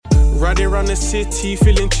Riding around the city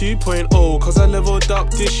feeling 2.0, cause I leveled up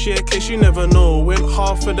this year, case you never know. Went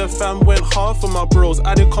half for the fam, went half for my bros.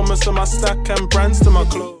 Added comments to my stack and brands to my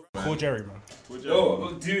clothes. Call Jerry, man. Yo, I'm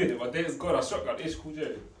not doing it. My day is good. I shotgun. It's call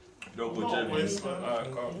Jerry. Don't call Jerry.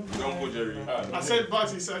 Alright, Don't call Jerry. I said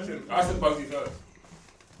Bugsy second. I said Bugsy first.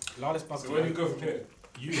 Loudest Bugsy. So where do you go from here?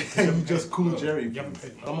 You just call Jerry. You haven't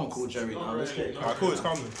paid. Come on, call Jerry now. Let's get it. Alright, cool, it's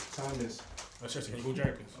coming. Time is. Let's just call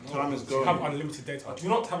Jerry, please. Time is You going. have unlimited data. I do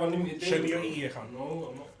not have unlimited data. Show me your EE account. No,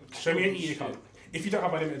 I'm not. Show me your EE account. If you don't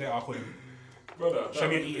have unlimited data, I'll call him. Brother, Show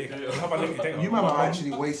me your EE account. You have unlimited data. You man are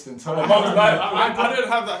actually wasting time. My mum's life. I don't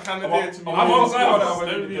have that kind of data to be My mum's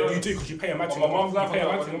life. You do, because you pay a man. My mum's life. You pay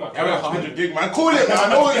a man. I went 100 gig, man. Call it, man. I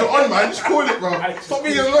know what you're on, man. Just call it, bro. Stop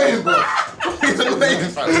being annoying, bro. Stop being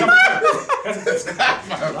annoying, fam.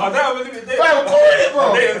 I don't have unlimited data. Fam, call it, bro.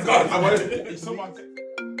 My data's gone.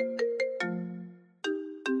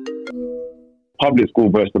 Public school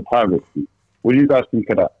versus the private school. What do you guys think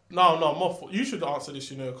of that? No, Moff, you should answer this,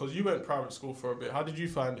 you know, because you went private school for a bit. How did you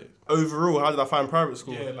find it? Overall, how did I find private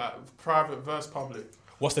school? Yeah, like private versus public.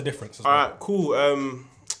 What's the difference? Alright, cool.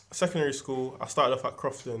 Secondary school, I started off at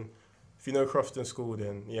Crofton. If you know Crofton School,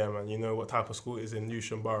 then yeah, man, you know what type of school it is in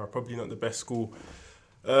Lewisham Borough. Probably not the best school.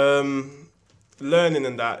 Learning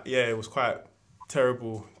and that, yeah, it was quite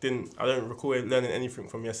terrible. I don't recall learning anything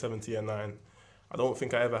from year 7 to year 9. I don't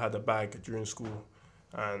think I ever had a bag during school,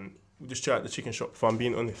 and we just chill at the chicken shop, if I'm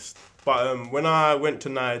being honest. But when I went to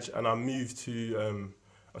Nige and I moved to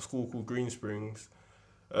a school called Green Springs,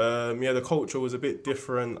 yeah, the culture was a bit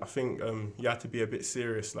different. I think you had to be a bit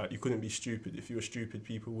serious. Like, you couldn't be stupid. If you were stupid,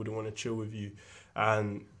 people wouldn't want to chill with you.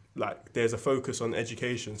 And like, there's a focus on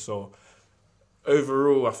education. So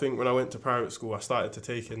overall, I think when I went to private school, I started to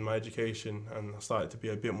take in my education and I started to be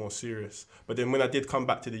a bit more serious. But then when I did come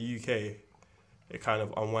back to the UK, it kind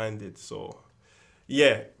of unwinded. So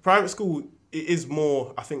yeah, private school, it is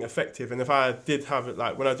more, I think, effective. And if I did have it,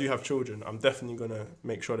 like when I do have children, I'm definitely going to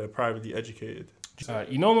make sure they're privately educated.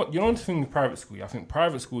 You know what? You know the thing with private school. I think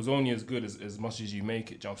private school is only as good as much as you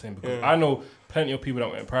make it. Do you know what I'm saying? Because I know plenty of people that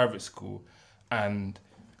went to private school, and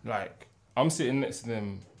like I'm sitting next to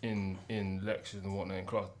them in lectures and whatnot in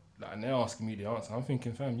class, like, and they're asking me the answer. I'm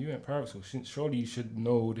thinking, fam, you went private school. Surely you should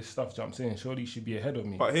know this stuff. Do you know what I'm saying? Surely you should be ahead of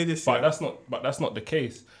me. But hear this, But yeah. that's not the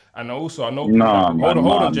case. And also I know people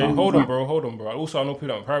hold on, Jay. Hold on, bro. Also I know people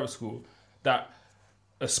that went private school that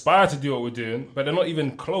aspire to do what we're doing, but they're not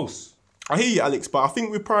even close. I hear you, Alex, but I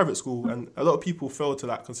think with private school, and a lot of people fail to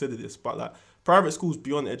like consider this, but like private school's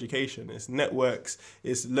beyond education. It's networks,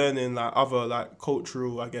 it's learning like other like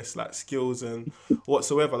cultural, I guess, like skills and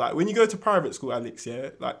whatsoever. Like when you go to private school, Alex,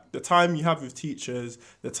 yeah, like the time you have with teachers,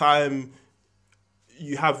 the time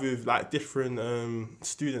you have with like different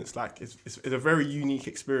students, like it's a very unique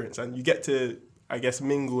experience, and you get to, I guess,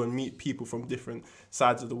 mingle and meet people from different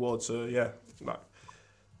sides of the world. So yeah, like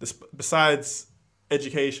besides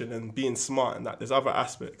education and being smart and that, there's other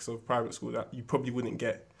aspects of private school that you probably wouldn't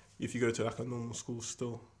get if you go to like a normal school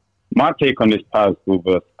still. My take on this private school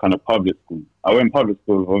versus kind of public school. I went public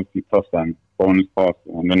school, obviously tough time, bonus pass,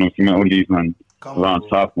 and then obviously met all these men around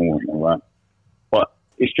South and whatnot, right? But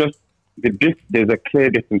it's just, there's a clear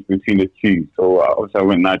difference between the two. So obviously I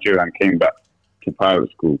went to Nigeria and came back to private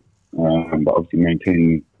school, but obviously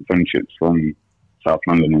maintaining friendships from South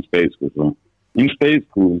London and state school as well. In state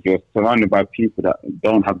schools, you're surrounded by people that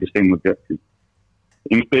don't have the same objectives.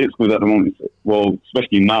 In state schools at the moment, well,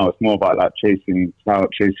 especially now, it's more about like chasing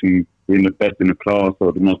clout, chasing being the best in the class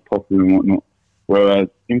or the most popular and whatnot. Whereas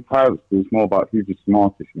in private schools, it's more about who's the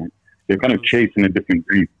smartest, man. They're kind of chasing a different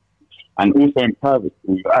dream. And also in private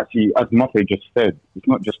schools, actually, as Mafe just said, it's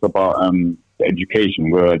not just about the education,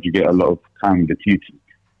 where you get a lot of time with the teachers.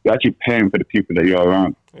 You're actually paying for the people that you're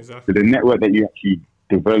around. Exactly. So the network that you actually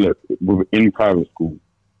develop in private school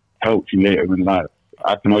helps you later in life.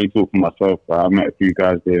 I can only talk for myself. I met a few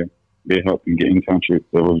guys there. They helped me get internships.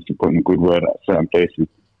 They're obviously putting a good word at certain places.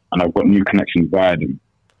 And I've got new connections via them.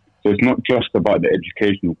 So it's not just about the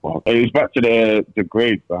educational part. It's back to the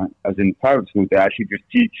grades, right? As in private school, they actually just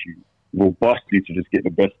teach you robustly to just get the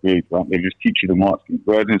best grades, right? They just teach you the marks.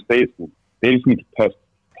 Whereas in state school, they just need to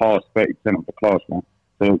pass 30% of the class, right?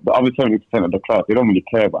 So the other 70% of the class, they don't really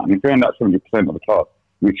care about. And if you're in that 70% of the class,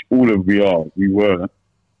 which we were,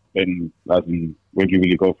 then as in, where do you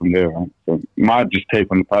really go from there, right? So my just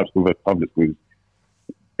take on the private school versus public school is,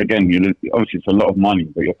 again, obviously it's a lot of money,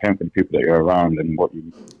 but you're paying for the people that you're around and what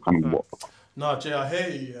you kind of want. No, Jay, I hear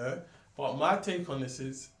you, yeah? But my take on this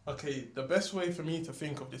is, okay, the best way for me to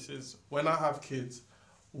think of this is, when I have kids,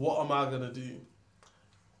 what am I going to do?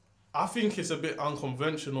 I think it's a bit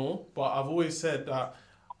unconventional, but I've always said that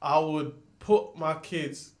I would put my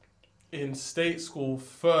kids in state school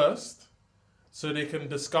first so they can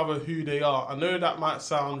discover who they are. I know that might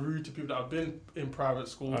sound rude to people that have been in private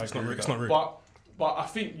school. It's not rude. It's not rude. But I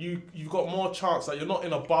think you've got more chance that you're not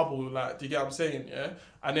in a bubble, like, do you get what I'm saying, yeah?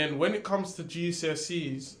 And then when it comes to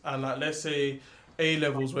GCSEs and, like, let's say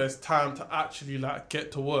A-levels where it's time to actually, like,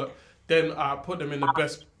 get to work, then I put them in the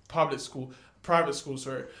best private school,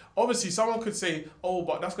 sorry. Obviously, someone could say, oh,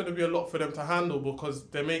 but that's going to be a lot for them to handle because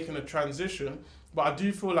they're making a transition. But I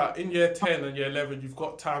do feel like in year 10 and year 11, you've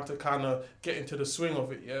got time to kind of get into the swing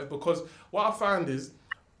of it, yeah? Because what I find is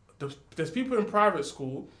there's people in private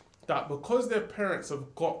school that because their parents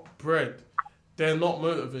have got bread, they're not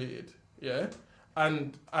motivated, yeah?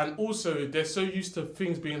 And also, they're so used to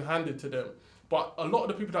things being handed to them. But a lot of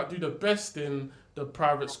the people that do the best in the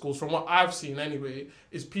private schools, from what I've seen anyway,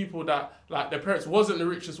 is people that, like, their parents wasn't the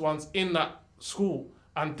richest ones in that school.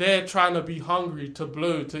 And they're trying to be hungry to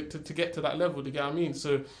blow to get to that level, do you get what I mean?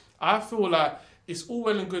 So I feel like it's all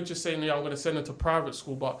well and good just saying, yeah, I'm going to send them to private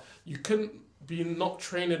school, but you couldn't be not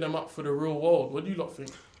training them up for the real world. What do you lot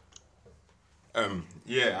think?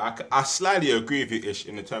 I slightly agree with you, Ish,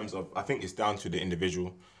 in the terms of, I think it's down to the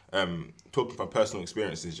individual. Talking from personal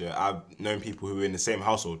experiences, yeah, I've known people who were in the same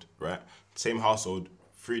household, right? Same household,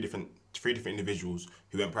 three different individuals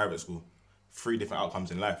who went private school, 3 different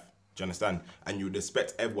outcomes in life. Do you understand? And you would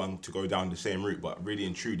expect everyone to go down the same route, but really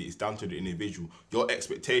and truly, it's down to the individual. Your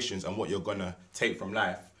expectations and what you're gonna take from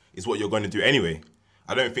life is what you're gonna do anyway.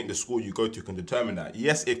 I don't think the school you go to can determine that.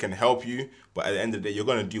 Yes, it can help you, but at the end of the day, you're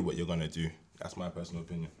gonna do what you're gonna do. That's my personal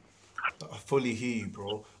opinion. I fully hear you,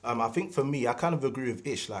 bro. I think for me, I kind of agree with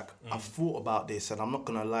Ish. Like, I've thought about this, and I'm not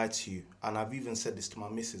gonna lie to you. And I've even said this to my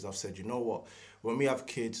missus. I've said, you know what? When we have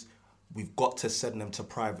kids, we've got to send them to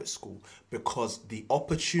private school because the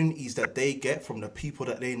opportunities that they get from the people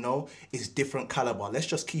that they know is different caliber. Let's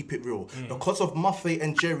just keep it real. Because of Muffet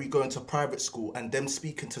and Jerry going to private school and them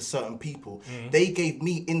speaking to certain people, they gave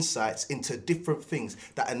me insights into different things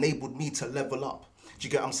that enabled me to level up. Do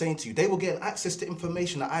you get what I'm saying to you? They were getting access to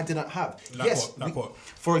information that I didn't have. What?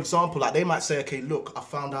 For example, like they might say, okay, look, I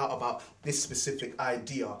found out about this specific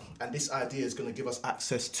idea, and this idea is going to give us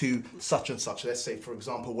access to such and such. Let's say, for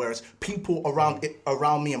example, whereas people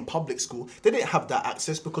around me in public school, they didn't have that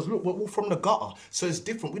access because look, we're all from the gutter, so it's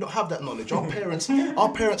different. We don't have that knowledge. Our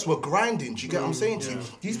parents were grinding. Do you get what I'm saying to you?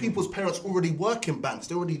 These people's parents already work in banks.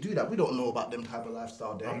 They already do that. We don't know about them type of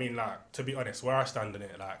lifestyle there. I mean, like, to be honest, where I stand in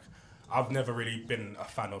it, like, I've never really been a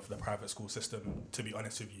fan of the private school system, to be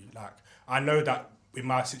honest with you. Like, I know that in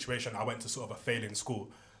my situation, I went to sort of a failing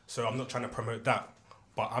school, so I'm not trying to promote that.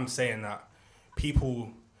 But I'm saying that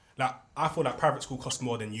people, like, I feel like private school costs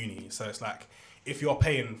more than uni. So it's like, if you're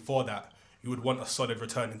paying for that, you would want a solid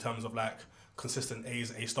return in terms of, like, consistent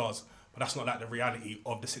A's, A stars. But that's not, like, the reality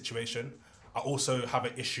of the situation. I also have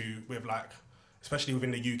an issue with, like, especially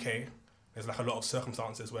within the UK, there's, like, a lot of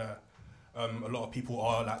circumstances where a lot of people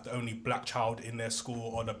are like the only black child in their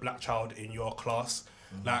school or the black child in your class.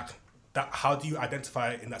 Like that, how do you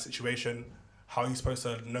identify in that situation? How are you supposed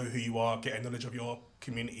to know who you are, get a knowledge of your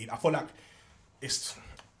community? I feel like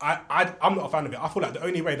I'm not a fan of it. I feel like the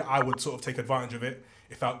only way that I would sort of take advantage of it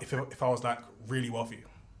if I was like really wealthy,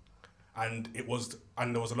 and there was a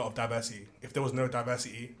lot of diversity. If there was no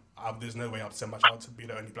diversity, there's no way I'd send my child to be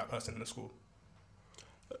the only black person in the school.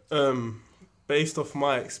 Based off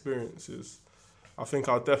my experiences, I think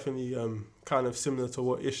I'll definitely kind of similar to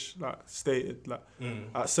what Ish stated. Like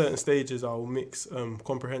at certain stages, I'll mix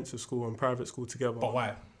comprehensive school and private school together. But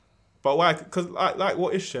why? Because like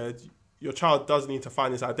what Ish said, your child does need to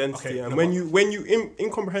find his identity, and when you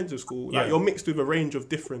in comprehensive school, like you're mixed with a range of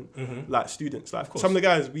different like students. Like some of the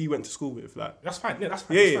guys we went to school with, like that's fine. Yeah, that's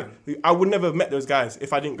fine. Yeah. I would never have met those guys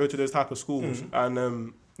if I didn't go to those type of schools,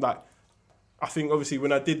 and like. I think obviously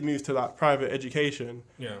when I did move to like private education,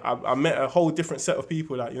 I met a whole different set of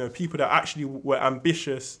people. Like people that actually were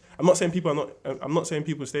ambitious. I'm not saying people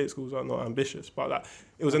in state schools are not ambitious, but like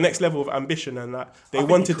it was a next level of ambition, and like they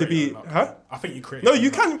wanted to be. I think you created. No,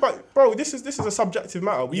 you can, but bro, this is a subjective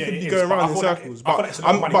matter. We could be going around in circles. But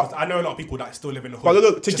I know a lot of people that still live in the hood. But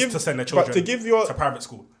look, to send their children to private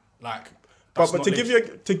school, like. But to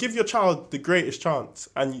give your child the greatest chance,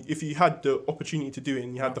 and if you had the opportunity to do it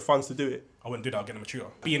and you had the funds to do it, I wouldn't do that. I'll get them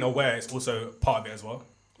mature. Being aware is also part of it as well.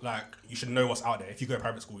 Like you should know what's out there. If you go to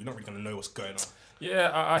private school, you're not really gonna know what's going on.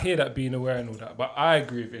 Yeah, I hear that, being aware and all that, but I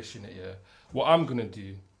agree with Ish in it. Yeah, what I'm gonna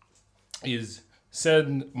do is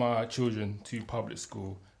send my children to public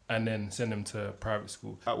school and then send them to private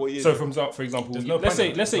school. So for example, let's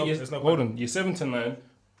say year 7 to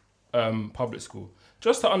 9, public school.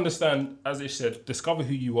 Just to understand, as Ish said, discover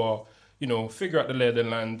who you are, figure out the lay of the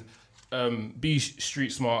land, be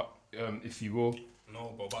street smart, if you will.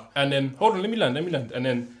 No, but And then hold on, let me land,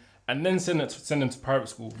 and then send them to private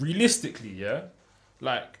school. Realistically, yeah,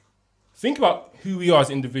 like think about who we are as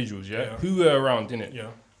individuals, yeah, who we're around, innit? yeah.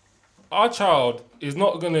 Our child is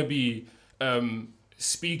not gonna be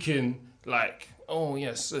speaking like, oh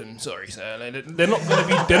yes, sorry, sir. Like, they're not gonna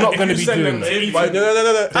be doing that. But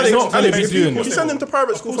no. They're not gonna be Alex, doing if you that. send them to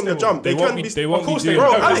private school from the jump, they won't can be- be. they won't Of course be they doing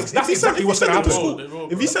won't. that. Alex, That's if you send exactly what's them gonna to happen.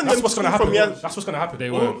 school, if you send That's them what's to gonna school from happen. your, That's what's gonna happen.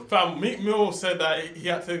 They won't. Fam, Meek Mill said that he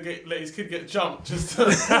had to let his kid get jumped just to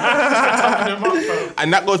toughen him up, fam.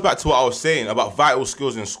 And that goes back to what I was saying about vital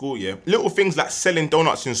skills in school, yeah? Little things like selling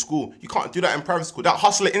donuts in school, you can't do that in private school. That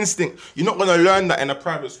hustler instinct, you're not going to learn that in a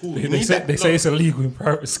private school. You need that. They say it's illegal in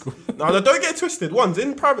private school. no, don't get it twisted. Ones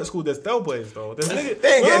in private school, there's Del Boys though. There's niggas,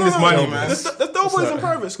 They ain't getting this money, man. There's Del Boys in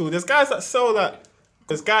private school. There's guys that sell that.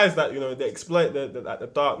 There's guys that, you know, they exploit the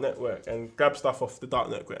dark network and grab stuff off the dark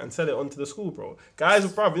network and sell it onto the school, bro.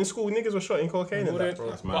 Guys, bro, in school, niggas were shotting cocaine and that, bro.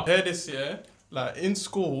 That's But mad. hear this, yeah? Like in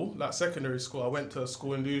school, like secondary school, I went to a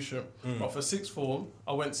school in Lewisham. But for sixth form,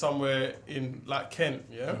 I went somewhere in like Kent,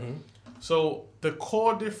 yeah? So the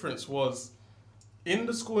core difference was in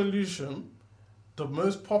the school in Lewisham, the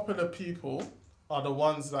most popular people are the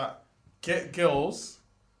ones that get girls,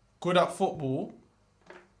 good at football,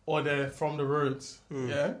 or they're from the roads,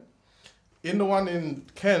 yeah? In the one in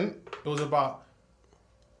Kent, it was about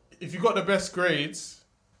if you got the best grades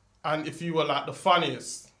and if you were like the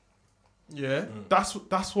funniest, yeah,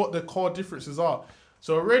 that's what the core differences are.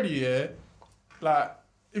 So already, yeah, like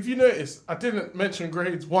if you notice, I didn't mention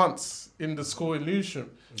grades once in the school in Lewisham.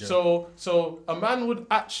 Yeah. So a man would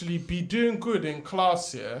actually be doing good in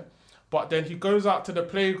class, yeah, but then he goes out to the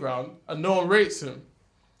playground and no one rates him.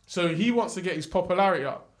 So he wants to get his popularity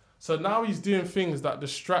up. So now he's doing things that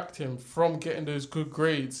distract him from getting those good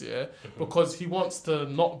grades, yeah, because he wants to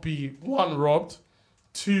not be, one, robbed,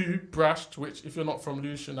 two, brashed, which if you're not from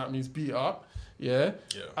Lewisham, that means beat up, yeah,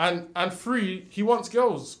 and three, he wants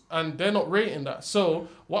girls, and they're not rating that. So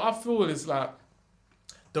what I feel is like,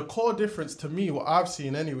 the core difference to me, what I've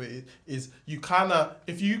seen anyway, is you kind of,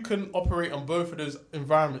 if you can operate on both of those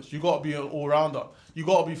environments, you got to be an all-rounder. You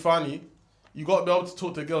got to be funny. You got to be able to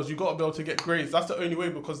talk to girls. You got to be able to get grades. That's the only way,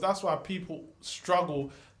 because that's why people struggle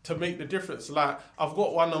to make the difference. Like, I've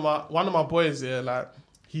got one of my boys here, like,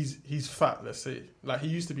 he's fat, let's say. Like, he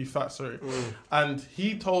used to be fat, sorry. And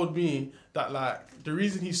he told me that, like, the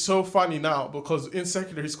reason he's so funny now, because in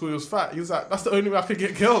secondary school he was fat. He was like, that's the only way I could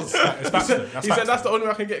get girls. He said, that's the only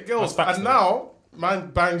way I can get girls. And now,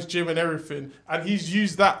 man bangs gym and everything, and he's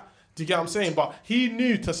used that. Do you get what I'm saying? But he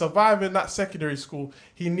knew to survive in that secondary school,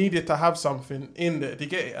 he needed to have something in there. Do you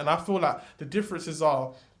get it? And I feel like the differences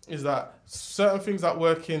is that certain things that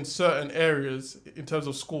work in certain areas in terms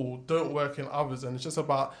of school don't work in others. And it's just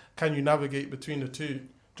about, can you navigate between the two?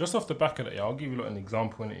 Just off the back of that, yeah, I'll give you like an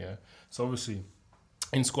example in it, yeah. So obviously,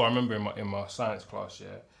 in school, I remember in my science class, yeah,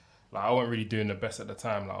 like I wasn't really doing the best at the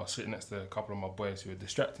time. Like I was sitting next to a couple of my boys who were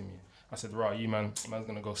distracting me. I said, right, man's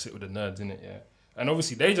gonna go sit with the nerds in it, yeah. And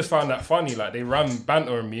obviously they just found that funny, like they ran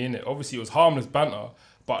banter on me in it. Obviously it was harmless banter,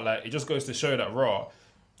 but like it just goes to show that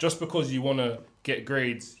just because you want to get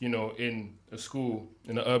grades, you know, in a school,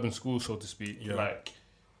 in an urban school, so to speak, like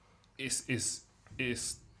it's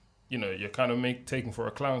you know, you're kind of taken for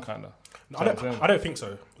a clown, kind of. No, I don't think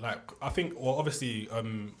so. Like, I think, well, obviously,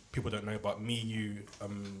 people don't know, but me, you,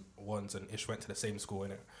 Wands and Ish went to the same school,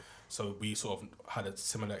 innit? So we sort of had a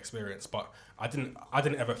similar experience, but I didn't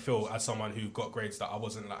ever feel as someone who got grades that I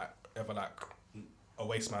wasn't like ever like a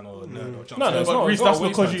waste man or a nerd or No, But not- Reece, it's not that's a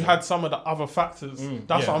waste because man you thing. had some of the other factors.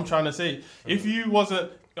 That's Yeah. what I'm trying to say. If you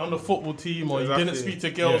wasn't on the football team or you didn't Exactly. speak to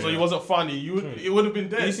girls Yeah, or you wasn't funny, it would have been He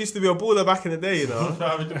dead. used to be a baller back in the day, you know.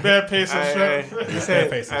 With the bare pace and strength. He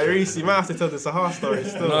said, Reece, you might have to tell the Sahar story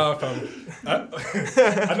still. No, fam.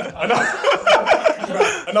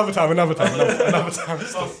 Another time.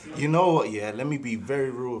 You know what, yeah, let me be very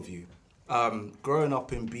real with you. Growing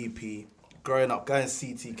up in BP, going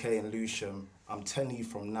CTK in Lewisham, I'm telling you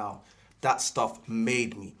from now, that stuff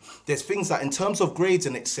made me. There's things that in terms of grades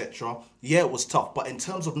and etc., yeah, it was tough, but in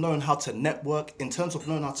terms of knowing how to network, in terms of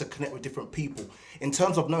knowing how to connect with different people, in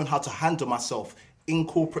terms of knowing how to handle myself in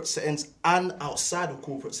corporate settings and outside of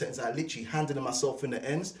corporate settings, I literally handling myself in the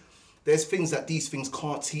ends. There's things that these things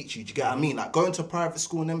can't teach you. Do you get what I mean? Like going to private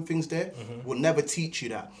school and them things there will never teach you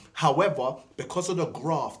that. However, because of the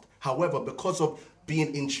graft, because of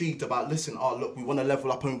being intrigued about, listen, look, we want to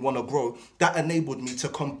level up and we want to grow. That enabled me to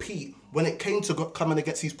compete when it came to coming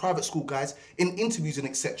against these private school guys in interviews and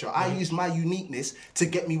etc. I used my uniqueness to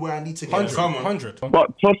get me where I need to get. 100.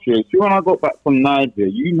 But Toshio, see, when I got back from Niger,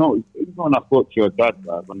 you know, even when I spoke to your dad,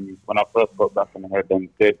 like, when I first got back and I heard them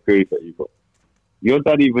dead grades that you got, your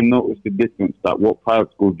dad even noticed the difference that what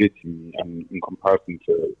private school did to me and in comparison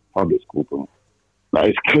to public school, bro. Like,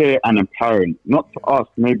 it's clear and apparent, not to us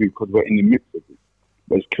maybe because we're in the midst of it,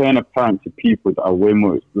 but it's clear and apparent to people that are way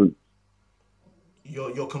more experienced.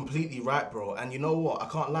 You're completely right, bro. And you know what? I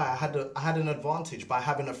can't lie. I had an advantage by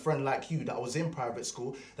having a friend like you that was in private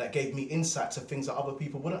school that gave me insight to things that other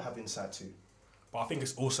people wouldn't have insight to. But I think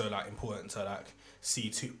it's also like important to like see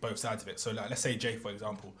both sides of it. So like, let's say Jay, for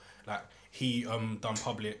example, like he done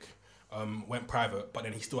public, went private, but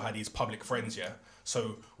then he still had these public friends, yeah.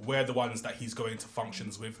 So we're the ones that he's going to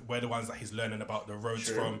functions with. We're the ones that he's learning about the roads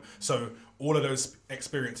from. So all of those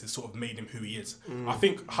experiences sort of made him who he is. I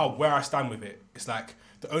think where I stand with it, it's like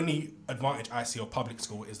the only advantage I see of public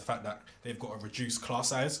school is the fact that they've got a reduced class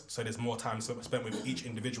size. So there's more time spent with each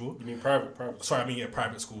individual. You mean private? Sorry, I mean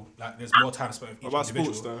private school. Like there's more time spent with each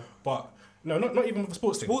individual. Sports, though? But no, not even with the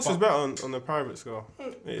sports thing. Sports is better on the private scale.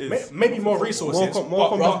 It is. Maybe more resources.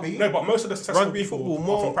 More rugby. No, but most of the successful Rugby, people football, are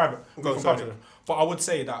more- from private. Go, From sorry. public. But I would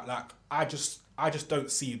say that like I just don't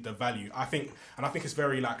see the value. I think it's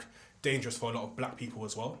very like dangerous for a lot of black people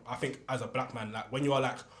as well. I think as a black man, like when you are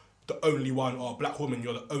like the only one, or a black woman,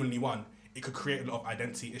 you're the only one, it could create a lot of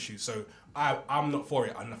identity issues. So I'm not for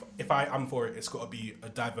it. And if I am for it, it's got to be a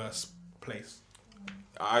diverse place.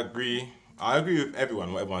 I agree with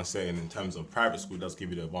everyone, what everyone's saying in terms of private school does give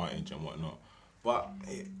you the advantage and whatnot. But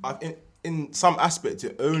in some aspects,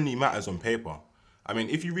 it only matters on paper. I mean,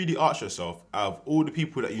 if you really ask yourself, out of all the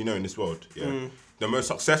people that you know in this world, the most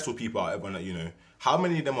successful people out of everyone that you know, how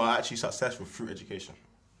many of them are actually successful through education?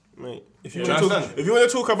 Mate, if Yeah. you Do you want understand? to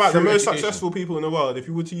talk about Through the most education. successful people in the world, if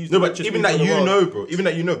you were to use No, the but richest even people that in the you world, know, bro, even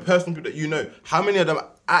that you know, personal people that you know, how many of them are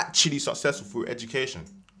actually successful through education?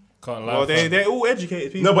 Can't lie. well, they're all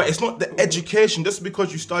educated people. No, but it's not the education. Just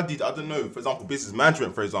because you studied, I don't know, for example, business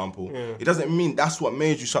management, for example, it doesn't mean that's what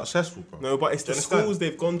made you successful, bro. No, but it's the Do you understand? schools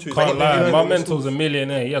they've gone to. Can't They lie. learn My in the mentor's schools. a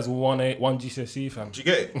millionaire. He has one GCSE, fam. Do you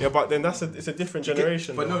get it? Yeah, but then it's a different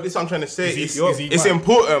generation. But though. no, this is what I'm trying to say. Is he It's black?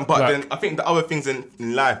 important, but Black. then I think the other things in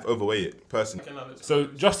life overweigh it, personally. So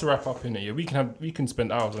just to wrap up in it, yeah, we can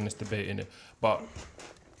spend hours on this debate in it, but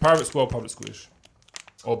private school or public schoolish,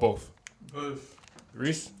 or both. Both.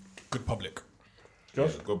 Reese, Good public.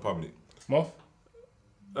 Josh, Go public. Moth,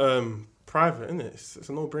 Private, isn't it? It's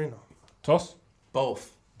a no-brainer. Toss,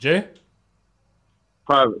 Both. Jay,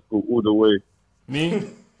 Private school all the way. me,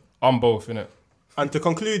 I'm both in it. And to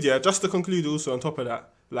conclude, just to conclude also on top of that,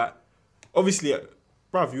 like, obviously,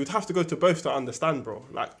 bruv, you would have to go to both to understand, bro.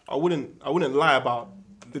 Like, I wouldn't lie about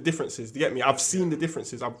the differences. Do you get me? I've seen the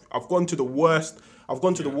differences. I've gone to the worst. I've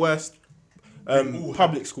gone to the worst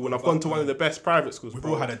public school, and I've gone to one of the best private schools. We've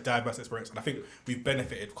bro. all had a diverse experience, and I think we've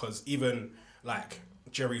benefited because even like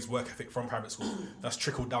Jerry's work ethic from private school that's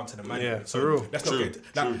trickled down to the man. Yeah, so for real. let's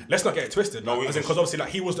not get it twisted. No, Because obviously, like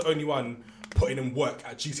he was the only one putting in work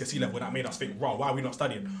at GCSE level that made us think, "Wow, why are we not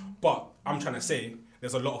studying?" But I'm trying to say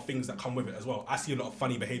there's a lot of things that come with it as well. I see a lot of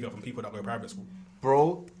funny behaviour from people that go to private school.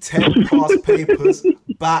 Bro, 10 past papers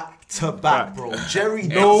back to back, bro. Jerry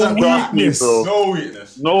No doesn't back. weakness, bro. No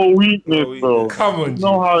weakness. No weakness, No bro. weakness. Come on, You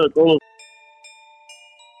know how it goes.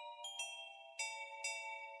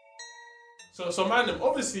 So man,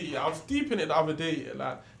 obviously, I was deep in it the other day.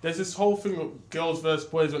 Like, there's this whole thing of girls versus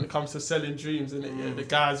boys when it comes to selling dreams, innit? Yeah, the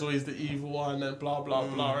guy's always the evil one and blah blah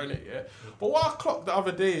blah, innit? Yeah. But what I clocked the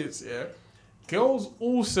other day is, girls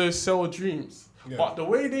also sell dreams, but the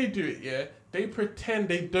way they do it, they pretend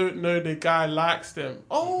they don't know the guy likes them.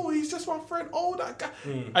 Oh, he's just my friend. Oh, that guy.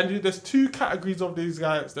 And there's two categories of these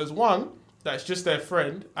guys. There's one that's just their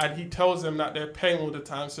friend, and he tells them that they're paying all the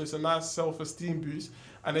time, so it's a nice self-esteem boost.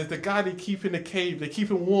 And there's the guy they keep in the cave, they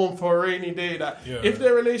keep him warm for a rainy day, that if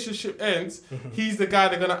their relationship ends, he's the guy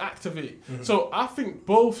they're going to activate. So I think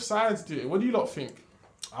both sides do it. What do you lot think?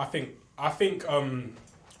 I think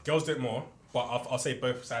girls do it more, but I'll say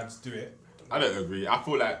both sides do it. I don't agree. I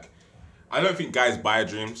feel like I don't think guys buy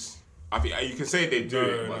dreams. I think you can say they do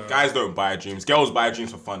it, but guys don't buy dreams. Girls buy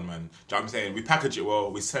dreams for fun, man. Do you know what I'm saying? We package it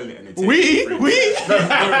well, we sell it, and they take it for free. No,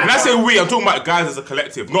 when I say we, I'm talking about guys as a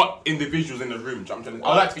collective, not individuals in the room. Do you know what I'm saying?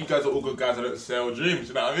 I like to think you guys are all good guys that don't sell dreams.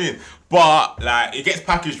 You know what I mean? But like, it gets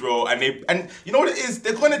packaged well, and you know what it is?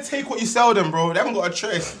 They're gonna take what you sell them, bro. They haven't got a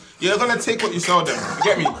choice. You're gonna take what you sell them. You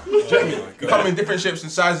get me? Do you get me? You come in different shapes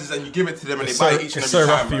and sizes, and you give it to them, and they buy it each and every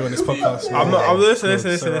time. on this podcast. I'm not.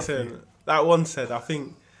 Listen. like one said, I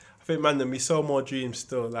think man, then we sell more dreams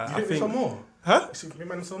still. Like You I think think, more? huh? You think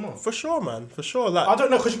man sell more? For sure, man. For sure. Like I don't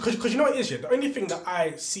know, because you know what it is, yeah? The only thing that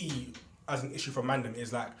I see as an issue for Mandem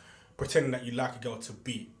is like pretending that you like a girl to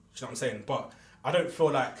beat. You know what I'm saying? But I don't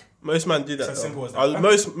feel like most men do that. it's as simple as though. that.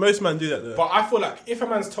 Most men do that though. But I feel like if a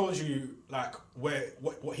man's told you like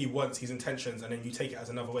what he wants, his intentions, and then you take it as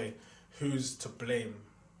another way, who's to blame?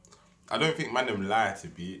 I don't think man them lie to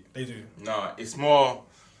beat. They do. No, it's more.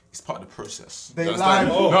 It's part of the process. They You understand?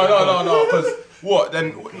 lie. No. Because what?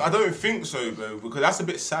 Then I don't think so, bro. Because that's a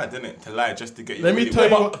bit sad, isn't it? To lie just to get you. Let me really tell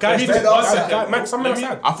you well. what, Guys, let me some men are let me-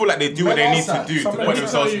 sad. I feel like they do what they need to do to Some put men-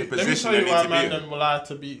 themselves in a let me position tell they you why need man to be. them lie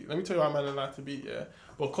to beat. Let me tell you why man them lie to beat. Yeah,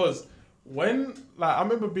 because when like I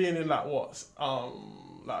remember being in like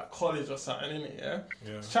like college or something in it.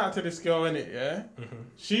 Yeah, chatting to this girl in it. Yeah,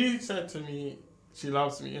 she said to me she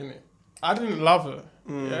loves me in it. I didn't love her.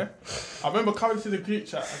 Yeah, I remember coming to the group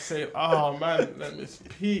chat and saying, "Oh man, let me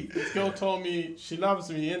speak. This girl told me she loves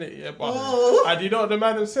me in it. Yeah, but I did know what the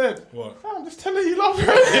man said. What? Fam, just tell her you love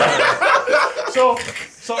her. so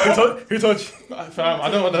Who told you? fam, I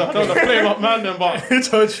don't want to flame up man then, but Who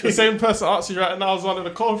told you? the same person asking you right now is one of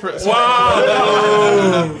the culprits.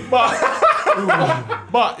 Wow.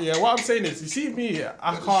 But yeah, what I'm saying is, you see me, yeah,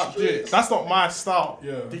 I can't do it. That's not my style.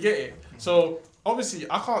 Yeah. Do you get it? So obviously,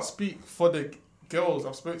 I can't speak for the girls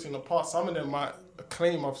I've spoken to in the past. Some of them might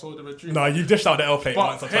claim I've sold them a dream. No, you dished out the L plate But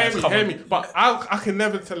once or twice. hear me. But I can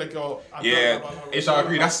never tell a girl. Yeah, it's I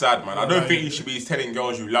agree. That's sad, man. I don't think you should be telling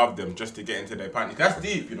girls you love them just to get into their panties. That's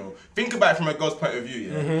deep, you know. Think about it from a girl's point of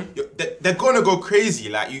view. Yeah, they're gonna go crazy.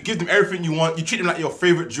 Like you give them everything you want. You treat them like your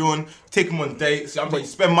favorite John. Take them on dates. I'm saying you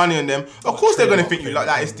spend money on them. Of course they're gonna think you like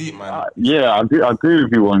that. It's deep, man. Yeah, I agree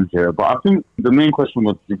with you on here, but I think the main question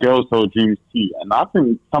was the girls sell dreams too, and I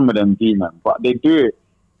think some of them do, man, but they do it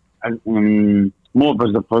as more of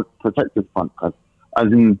as a protective front,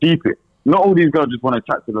 as in deep it. Not all these girls just want to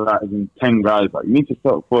chat to like as in 10 guys. Like you need to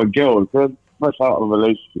sell for a girl, if they're fresh out of a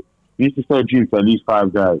relationship, you need to sell dreams to at least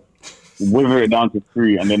 5 guys. Wither it down to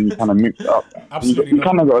 3 and then you kind of mix it up. Absolutely You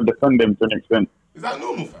kind of got to defend them to an extent. Is that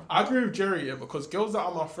normal, fam? I agree with Jerry, yeah, because girls that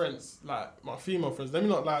are my friends, like my female friends, let me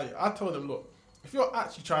not lie, I tell them, look, if you're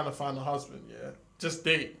actually trying to find a husband, yeah, just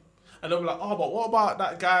date. And they'll be like, oh, but what about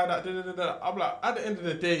that guy that da-da-da-da? I'm like, at the end of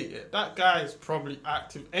the day, yeah, that guy is probably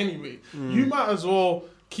active anyway. You might as well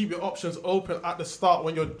keep your options open at the start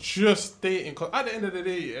when you're just dating. Because at the end of the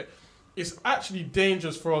day, yeah, it's actually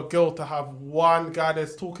dangerous for a girl to have one guy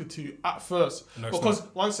that's talking to you at first. No, it's because,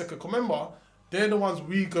 one second, remember, they're the ones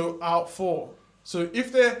we go out for. So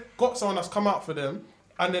if they've got someone that's come out for them,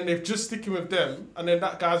 and then they've just sticking with them, and then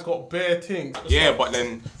that guy's got bare things. Yeah, but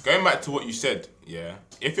then going back to what you said, yeah,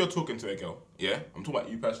 if you're talking to a girl, yeah, I'm talking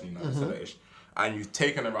about you personally now, Celeste, and you've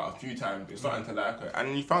taken her out a few times, it's starting to like her,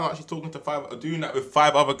 and you found out she's talking to 5 or doing that with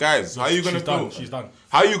 5 other guys. How are you gonna She's feel? done. She's done.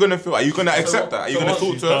 How are you gonna feel? Are you gonna accept that? Are you gonna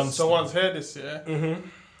talk to her? So once heard this, yeah.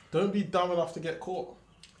 Don't be dumb enough to get caught.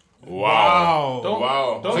 Wow. Don't-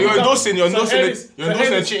 Wow. don't So be you're dumb. endorsing So hear this, a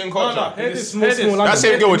this. cheating No, culture. hear this, Small, hear small this. London. That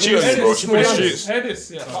same girl with cheaters, bro. She pretty Hear streets.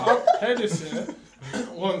 this, yeah. Hear this, yeah.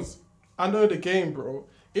 Once, I know the game, bro.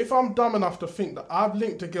 If I'm dumb enough to think that I've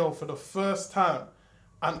linked a girl for the first time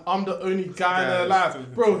and I'm the only guy in her life,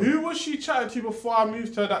 bro, who was she chatting to before I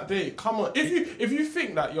moved to her that day? Come on. If you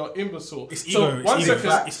think that, you're imbecile. It's ego, it's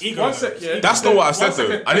ego. It's ego, One though. sec, yeah. That's not what I said One though.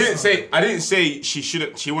 second. I didn't say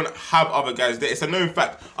she wouldn't have other guys there. It's a known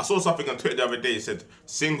fact. I saw something on Twitter the other day. It said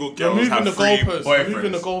single girls moving have the 3 goalposts. boyfriends. You're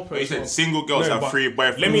moving the goalposts, But he said bro. single girls No, have but 3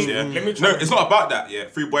 boyfriends. let me yeah. try No, it's not about that. Yeah,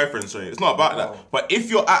 3 boyfriends. Sorry, it's not about that. But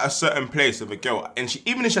if you're at a certain place with a girl, and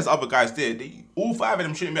even if she has other guys there, all 5 of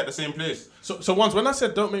them shouldn't be at the same place. So once when I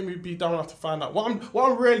said don't make me be dumb enough to find out, what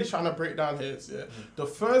I'm really trying to break down here is the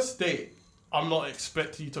first date. I'm not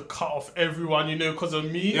expecting you to cut off everyone you know because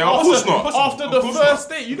of me. Yeah, of course not. After Of the course first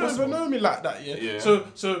not. date, you don't even know me like that, yeah. Yeah.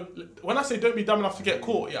 So when I say don't be dumb enough to get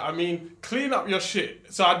caught, yeah, I mean clean up your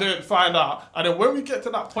shit so I don't find out. And then when we get to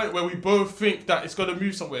that point where we both think that it's gonna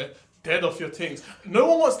move somewhere, dead off your things. No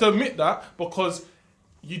one wants to admit that because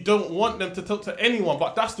you don't want them to talk to anyone,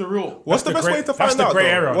 but that's the rule. What's the the best grey- way to that's find the out? grey though?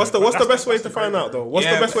 area. What's the best way to find out though? What's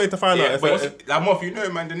the best way to find out? If Like more, if you know,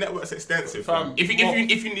 man, the network's extensive. Fam, If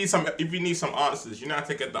you need some answers, you know how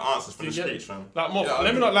to get the answers from the Yeah. streets, fam. Like, Mo, Yeah,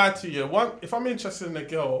 let me not lie to you. If I'm interested in a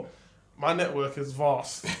girl, my network is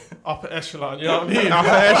vast, upper echelon. You know what I mean? Upper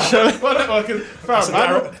echelon. My network is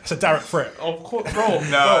fam. It's a direct threat. Of course, bro.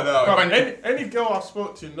 No. Fam, any girl I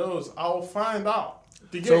spoke to knows I'll find out.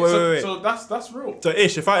 Do you get So it? wait. So that's real. So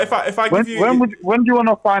Ish, if I When, give you, when do you want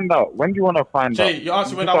to find out? When do you want to find Jay, out? you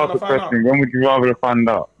asked me when Just I ask wanna the find question, when would you rather find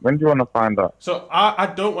out? When do you want to find out? So I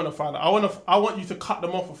don't want to find out. I want you to cut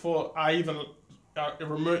them off before I even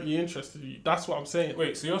remotely interested in you. That's what I'm saying.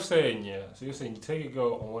 Wait, so you're saying you take a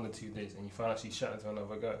girl on 1 or 2 dates and you find out she's chatting to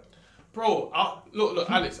another guy. Bro, look,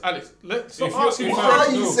 Alex. Let's If ask you're- me. if What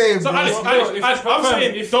are you saying, So bro? Alex, I'm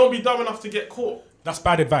saying don't be dumb enough to get caught. That's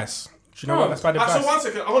bad advice. Do you know what? That's bad advice. So 1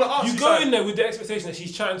 second, I want to ask you. You go in there with the expectation that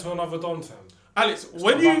she's chatting to another Don fam. Alex,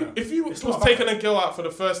 if you was taking a girl out for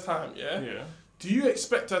the first time, yeah. Do you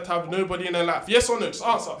expect her to have nobody in her life? Yes or no? Just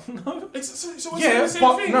answer. No. So Yeah, the same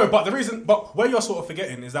but thing. no, but the reason, but where you're sort of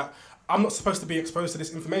forgetting is that I'm not supposed to be exposed to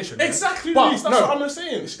this information. yeah? Exactly, But Reece, that's no, what I'm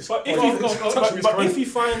saying. But Go on, but if you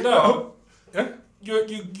find out, yeah?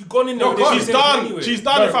 you gone in there. No, with she's this done. anyway. She's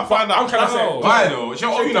done if I find out. I'm trying to say, Why though?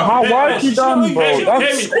 Why is she done, bro? Hear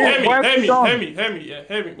That's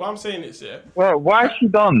me. What I'm saying is, yeah. Well, why is she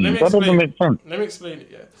done? Let me That doesn't explain. make sense. Let me explain it,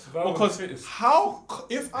 yeah. Survival Because of the fittest.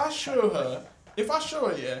 if I show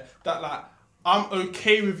her, yeah, that like I'm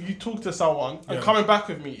okay with you talk to someone and coming back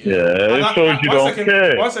with me, Yeah, and it shows you don't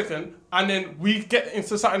care. 1 second, and then we get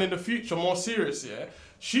into something in the future more serious, yeah.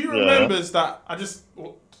 She remembers that I just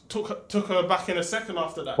took her back in a second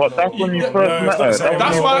after that. But that's when you Yeah, first met her.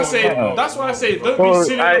 That's why I say. That's why I say. Don't be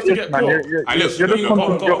silly enough to get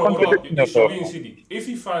caught. You're contradicting You're yourself. being silly. If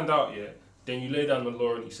you find out, then you lay down the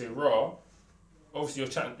law and you say, raw, obviously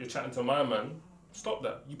you're chatting to my man, stop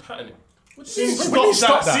that. You pattern it.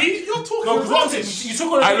 Stop that. See, you're talking. No, because you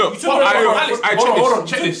took on a date. look, You took on a date. I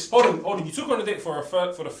check this. Hold on. You took on a date for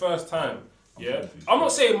the first time. Yeah, I'm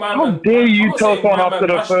not saying my How man. dare you I'm not tell saying someone my after man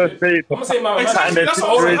the mashed first it. date? I'm not saying my man. Exactly, that's what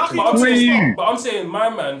I'm saying. How can you But I'm tell saying, stop? but I'm saying my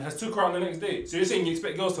man has took her on the next date. So you're saying you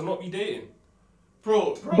expect girls to not be dating?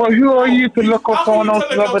 Bro. But who are you to look how up can someone you else's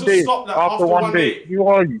tell a girl other to date stop that after one date? Who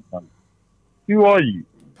are you, man? Who are you?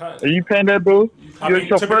 Are you paying their bills? It's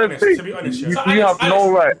your first date. to be honest, You yeah. have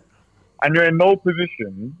no right. And you're in no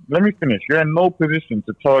position. Let me finish. You're in no position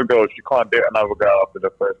to tell a girl she can't date another guy after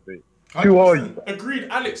the first date. Who are you? Agreed,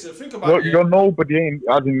 Alex. Think about it. You're nobody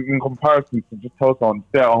as in comparison to just tell someone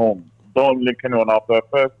stay at home. Don't link anyone after a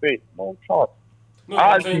first date. No chance. No,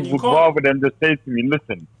 I I'm saying actually you would can't. rather than just say to me,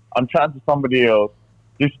 listen, I'm chatting to somebody else.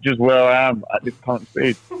 This is just where I am at this current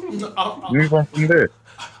stage. Move on from there.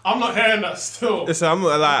 I'm not hearing that still. listen, I'm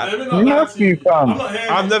not Let me like, not You lie must to you. be, fam. I'm not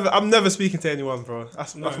hearing I'm never speaking to anyone, bro.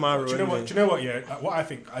 That's my rule. Do you know anyway. what? Do you know what? Yeah, like, what I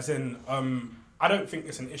think, as in, I don't think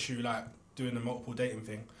it's an issue like doing the multiple dating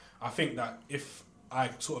thing. I think that if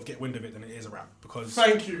I sort of get wind of it, then it is a wrap because.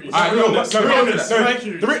 Thank you. I know, but Thank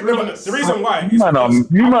you. The reason why. is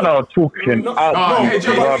You man are talking No, out hey,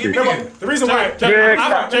 Jay, rubbish. but the reason why. Jerry,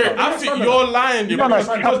 I think you're lying, You man are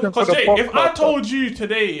captain for because the Jay, if I podcast. told you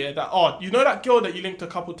today, that you know that girl that you linked a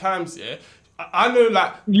couple times, I know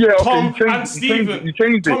like Yeah, okay, Tom you changed, and Steven. You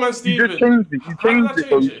changed it. Tom and You Steven. just changed it. You How did changed I it.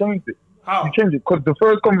 So you change it? changed it. How? You changed it because the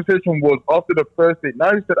first conversation was after the first date.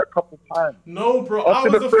 Now you said a couple times. No, bro. I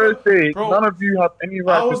After was the first date, bro, none of you have any I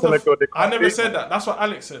right to was tell a girl they I can't never date said them. that. That's what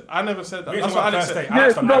Alex said. I never said that. We're That's talking what about Alex first said. date.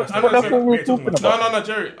 Yes, Alex, no, Alex, but that's what we're talking about. No,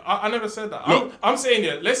 Jerry. I never said that. Look. I'm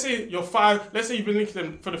saying, let's say you're let's say you've been linking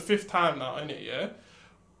them for the 5th time now, innit, yeah?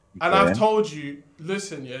 And Okay. I've told you,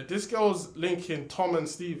 listen, yeah, this girl's linking Tom and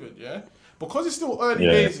Steven, yeah? Because it's still early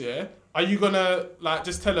Yeah. days, yeah? Are you gonna, like,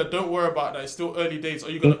 just tell her, don't worry about that, it's still early days, or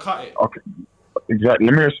are you gonna cut it? Okay, exactly.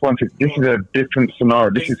 Let me respond to this. Is a different scenario.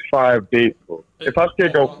 This is 5 dates, bro. If I see a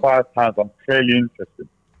girl 5 times, I'm clearly interested.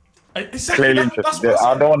 Exactly, Clearly that's interested. what I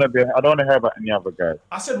I said. don't want to hear about any other guys.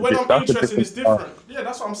 I said when I'm That's a interested, it's different- different. Yeah,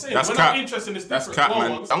 that's what I'm saying. That's When cap. I'm interested, it's That's different. cat, Go on,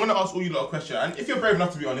 man. Wons. I'm gonna ask all you lot a question, and if you're brave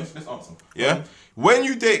enough to be honest, let's answer. Yeah. When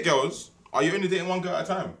you date girls, are you only dating one girl at a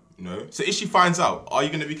time? No. So if she finds out, are you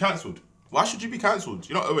gonna be cancelled? Why should you be cancelled?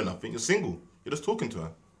 You're not owing nothing. You're single. You're just talking to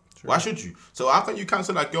her. Why should you? So how can you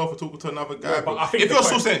cancel that girl for talking to another guy? No, but I think if the you're point-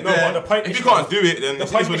 still saying no, but the point if is- you can't do it, then The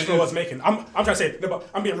it's point what which it I was is. making, I'm trying to say, no, but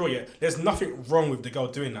I'm being real, yeah. There's nothing wrong with the girl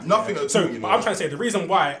doing that. Nothing yeah? at So, all, you know. but I'm trying to say the reason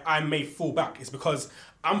why I may fall back is because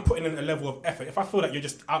I'm putting in a level of effort. If I feel that you're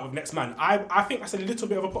just out with next man, I think that's a little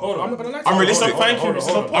bit of a put off. I'm not gonna lie to you. I'm realistic. Thank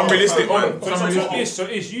you. I'm realistic, Hold man. on. So I'm realistic.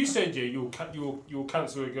 So Ish, you said you'll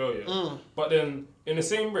cancel a girl, yeah. But then in the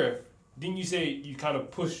same breath, didn't you say you kind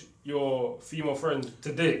of push your female friend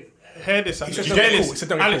to date? Hear this, Alex. said You don't hear get this? caught. He said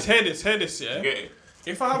don't get Alex, caught. hear this, yeah? Get it.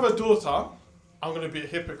 If I have a daughter, I'm gonna be a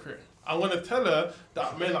hypocrite. I'm gonna tell her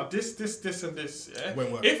that man, like this, and this, yeah.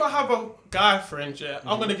 Won't work. If I have a guy friend, yeah,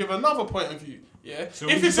 I'm gonna give another point of view, yeah. So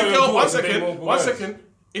if would it's you a tell girl, your one daughter to date second, multiple one guys? second.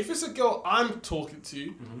 If it's a girl I'm talking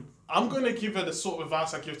to, I'm gonna give her the sort of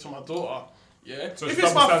advice I give to my daughter. Yeah. So If it's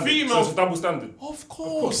it's my so female, it's a double standard. of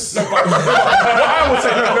course. What I would say,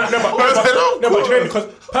 but you know, because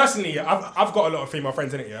personally, I've got a lot of female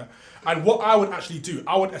friends in it, yeah. And what I would actually do,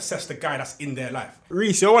 I would assess the guy that's in their life.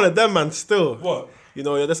 Reese, you're one of them, man. Still. What? You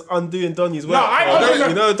know, you're just undoing Donny's work. No, I bro. don't.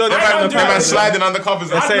 You know, Donny. I don't do That man that. sliding under covers.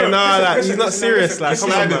 They're I saying, know. nah, Listen, like, listen, he's not listen, serious. listen, Like, listen,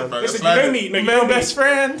 come on, sliding, man. bro. Listen, you Sliding. know me. No, you Male know me. best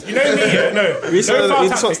friend. You know me. Yeah, no. Reese, No foul he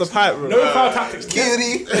just wants tactics. the pipe, bro. No foul tactics.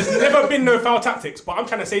 Kitty. There's never been no foul tactics. But I'm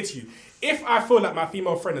trying to say to you, if I feel like my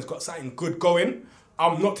female friend has got something good going,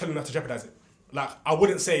 I'm not telling her to jeopardize it. Like, I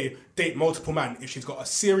wouldn't say date multiple men if she's got a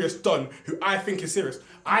serious don who I think is serious.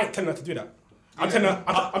 I ain't telling her to do that. I'm telling her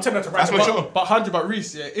to write That's it. mature. But 100, but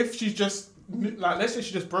Reese, yeah, if she's just like, let's say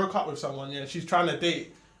she just broke up with someone, yeah, she's trying to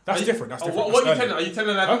date. That's Are you- different. That's different. What are you That's telling her? Are you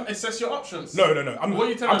telling her Huh? assess your options? No. I'm What are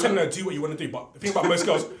you telling telling her? her do what you want to do. But the thing about most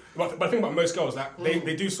girls, but the thing about most girls, like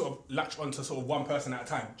they do sort of latch onto sort of one person at a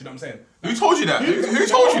time. Do you know what I'm saying? Who told you that? Who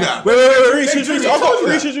told you that? Wait, Reese, Reese. They I've told you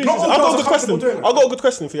got that. Reese. Not all I've got a girls good are comfortable doing question. it. I've got a good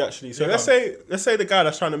question for you actually. So Yeah, let's say the guy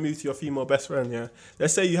that's trying to move to your female best friend, yeah.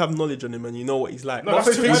 Let's say you have knowledge on him and you know what he's like. No, What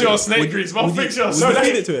that's too fix early. your snake, Reese? What fix your would snake? you that's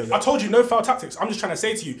feed it to him? I told you no foul tactics. I'm just trying to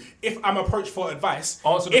say to you, if I'm approached for advice,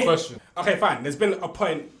 Answer the question. Okay, fine. There's been a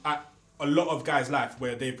point at a lot of guys' life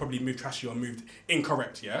where they've probably moved trashy or moved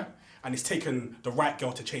incorrect, yeah, and it's taken the right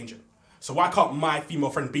girl to change it. So why can't my female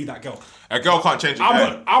friend be that girl? A girl can't change a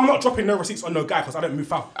guy. I'm not dropping no receipts on no guy because I don't move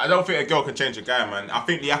foul. I don't think a girl can change a guy, man. I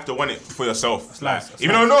think you have to want it for yourself. That's lies, that's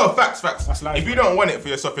Even lies. though, no, facts. That's lies, If you man. don't want it for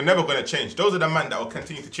yourself, you're never going to change. Those are the men that will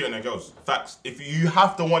continue to cheat on their girls. Facts. If you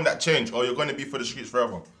have to want that change or you're going to be for the streets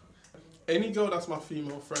forever. Any girl that's my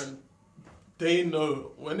female friend, they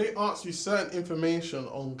know when they ask you certain information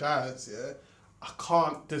on guys, yeah, I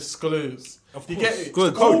can't disclose. Of You course. get it?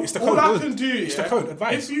 Good. It's the code. It's the All code. I Good. can do, It's yeah, the code.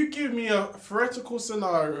 Advice. if you give me a theoretical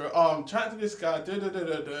scenario, chat to this guy,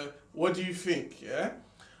 what do you think, yeah?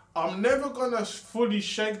 I'm never gonna fully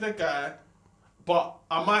shake the guy, but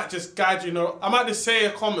I might just guide you, I might just say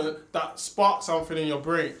a comment that sparks something in your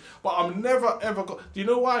brain. But I'm never ever do you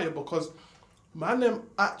know why? Because man, them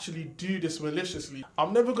actually do this maliciously.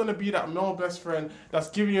 I'm never gonna be that male best friend that's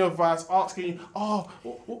giving you advice, asking you,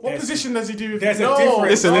 what There's- position does he do with There's you? a difference.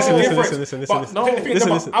 Listen, There's a listen, difference. listen, But listen. the thing is, Listen,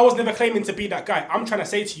 no, listen. I was never claiming to be that guy. I'm trying to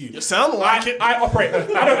say to you. You sound like it. I operate. I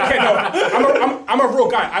don't care. No, I'm a real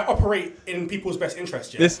guy. I operate in people's best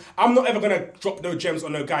interest. Yeah. This- I'm not ever gonna drop no gems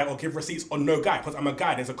on no guy or give receipts on no guy because I'm a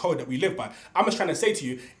guy. There's a code that we live by. I'm just trying to say to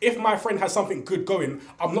you, if my friend has something good going,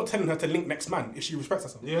 I'm not telling her to link next man if she respects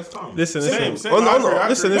herself. Yeah, it's calm. Listen. Same. On, I agree, I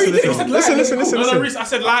listen, agree. listen, No, you did. You said listen, lie. listen, Cool. listen, No, listen. Reese, I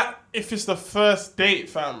said like if it's the first date,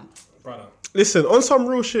 fam. Brother. Listen, on some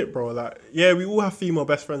real shit, bro. Like, yeah, we all have female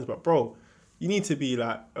best friends, but bro, you need to be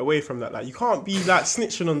like away from that. Like, you can't be like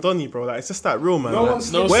snitching on Donny, bro. Like, it's just that real, man. No Like,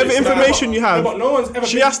 one's whatever snitching. information you have, No, but no one's ever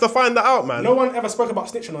she been- has to find that out, man. No one ever spoke about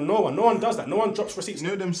snitching on no one. No one does that. No one drops receipts. You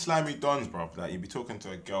know them slimy dons, bro. Like you be talking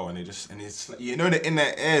to a girl and it's you know they're in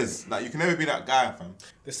their ears. Like you can never be that guy, fam.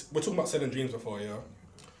 We're talking about selling dreams before, yeah.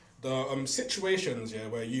 The situations, yeah,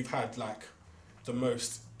 where you've had like the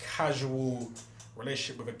most casual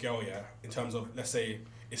relationship with a girl, yeah, in terms of let's say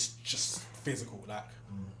it's just physical, like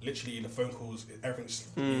literally the phone calls, everything's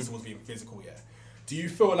leads towards being physical, yeah. Do you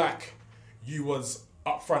feel like you was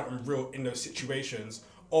upfront and real in those situations,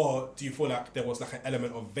 or do you feel like there was like an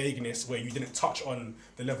element of vagueness where you didn't touch on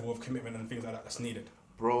the level of commitment and things like that that's needed?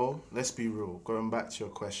 Bro, let's be real. Going back to your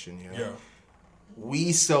question, Yeah.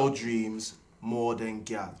 We sell dreams more than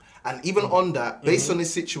gal. And even on that, based on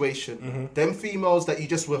this situation, them females that you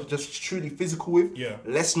just were just truly physical with, Yeah.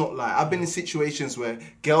 let's not lie. I've been in situations where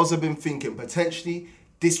girls have been thinking potentially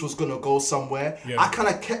this was gonna go somewhere. Yeah. I kind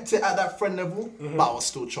of kept it at that friend level, but I was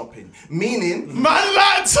still chopping. Meaning, Man,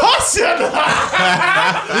 like tossing.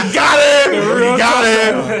 we got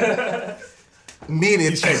him.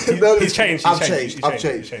 Meaning, He's changed. He's changed. I've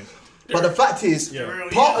changed. But the fact is,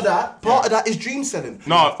 part of that is dream selling.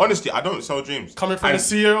 No, honestly, I don't sell dreams. Coming from And the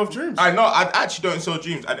CEO of Dreams. I know, I actually don't sell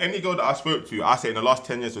dreams. And any girl that I spoke to, I say in the last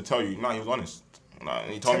 10 years will tell you, no, he was honest. No,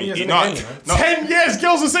 he told 10 me, years he, in no, the game, man. no, 10 years,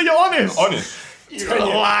 girls will say you're honest. honest. You're a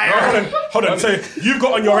liar. Hold on. So you've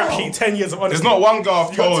got on your rap sheet 10 years of honesty. There's not one girl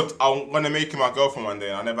I've told I'm gonna make him my girlfriend one day,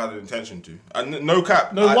 and I never had an intention to. And no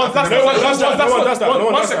cap. No one does no one does that. No one does that. No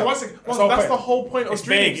one does that. One second. That's the whole That's point. the whole point of It's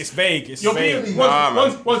Dreams. vague. It's vague. It's You're vague. being, Nah,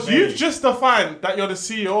 man. once you've just defined that you're the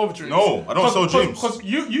CEO of Dreams. No, I don't sell dreams. Because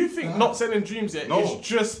you think not selling dreams yet No. is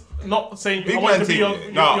just not saying Big I want man to be thing.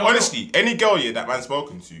 your... No, your- honestly, any girl yeah that man's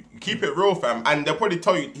spoken to, keep it real, fam, and they'll probably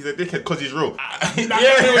tell you he's a dickhead because he's real. That bit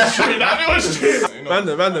was true. That bit was true. You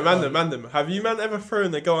know? Mandem. Have you man ever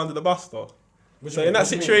thrown a girl under the bus though? So in that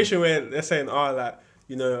situation where they're saying,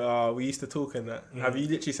 we used to talk and that, have you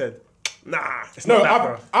literally said, Nah, it's No, not that,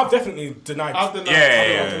 bro. I've definitely denied. I've denied.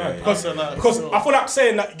 Yeah. Because I feel like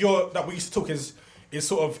saying that we used to talk is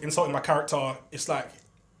sort of insulting my character. It's like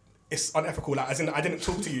it's unethical. Like, as in, I didn't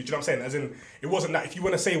talk to you. Do you know what I'm saying? As in, it wasn't that. If you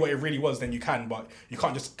want to say what it really was, then you can, but you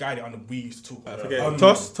can't just guide it on the we used to talk. Okay.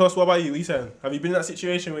 Toss, what about you? What you saying? Have you been in that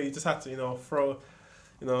situation where you just had to, throw,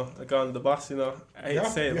 a gun on the bus? I hate to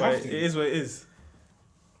say it, but it is what it is.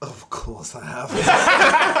 Of course I have.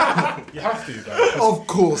 You have to, bro. Of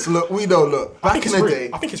course. Look, we know. Look, back in the day,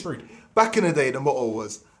 I think it's rude. back in the day, the motto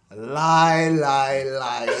was lie, lie,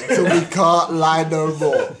 lie until we can't lie no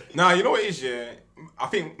more. Nah, you know what it is, yeah? I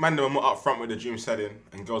think man, they were more upfront with the dream selling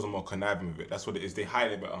and girls are more conniving with it. That's what it is. They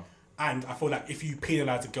hide it better. And I feel like if you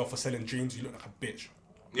penalise a girl for selling dreams, you look like a bitch.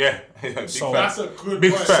 Yeah. Big So That's a good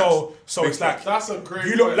Big point. facts. So it's like That's a great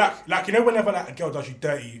you look point. like whenever like a girl does you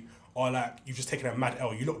dirty or like you've just taken a mad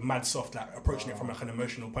L, you look mad soft, like approaching it from like an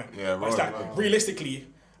emotional point. Yeah, But it's right, like right. realistically,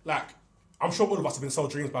 like I'm sure all of us have been sold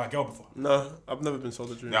dreams by a girl before. No, I've never been sold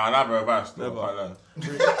a dream. Nah, I never advised. Never.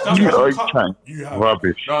 You have.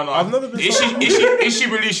 Rubbish. No, I've never been Is she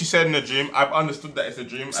really? She said in a dream. I've understood that it's a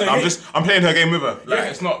dream, So and hey- I'm playing her game with her. Like Yeah.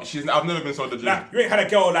 it's not. I've never been sold a dream. Like you ain't had a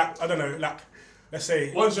girl like I don't know, like let's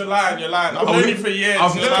say Once you're lying, you're lying. I've No, known we- you for years.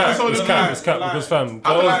 I've you're never lying, been sold a you're dream. lying, It's cap you're because lying. fam,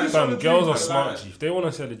 I'm lying, girls, sold a girls dream, are fam, smart. lying. G. If they want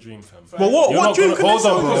to sell a dream, fam. But what You're not dream gonna, can they hold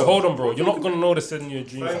sell? on, bro. though? Hold on, bro. You're not gonna know they're selling you a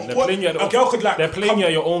dream, fam. They're What? playing you at A girl could, like, they're playing you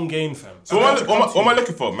at your own game, fam. So what am I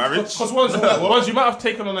looking for? Marriage? Because once you might have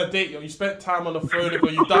taken on a date, you spent time on the phone, or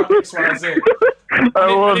you done X, Y, Z. And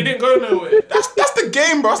it didn't go nowhere. That's the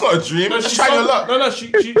game, bro. That's not a dream. No, Just she trying your sold- luck.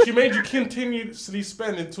 she made you continuously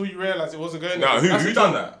spend until you realised it wasn't going Nah, nowhere. who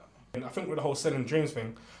done that? And I think with the whole selling dreams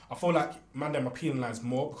thing, I feel like man them are penalised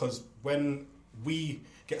more because when we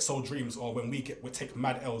get sold dreams or when we take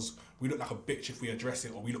mad L's, we look like a bitch if we address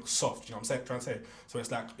it or we look soft. You know what I'm saying? Trying to say. So it's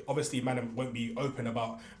like obviously man them won't be open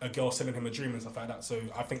about a girl selling him a dream and stuff like that. So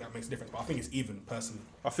I think that makes a difference. But I think it's even personally.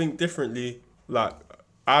 I think differently, like,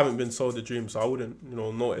 I haven't been sold a dream, so I wouldn't,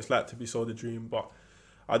 know what it's like to be sold a dream. But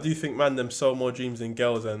I do think, man, them sell more dreams than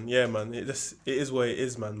girls, and yeah, man, it is what it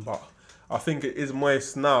is, man. But I think it is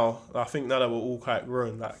moist now. I think now that we're all quite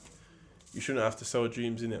grown, like, you shouldn't have to sell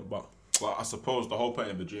dreams in it. But Well, I suppose the whole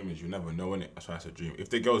point of the dream is you never know, innit? That's why it's a dream. If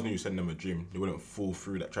the girls knew you sent them a dream, they wouldn't fall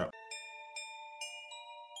through that trap.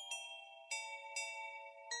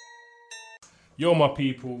 Yo, my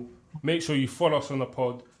people, make sure you follow us on the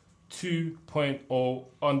pod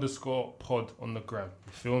 2.0_pod on the gram.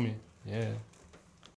 You feel me? Yeah.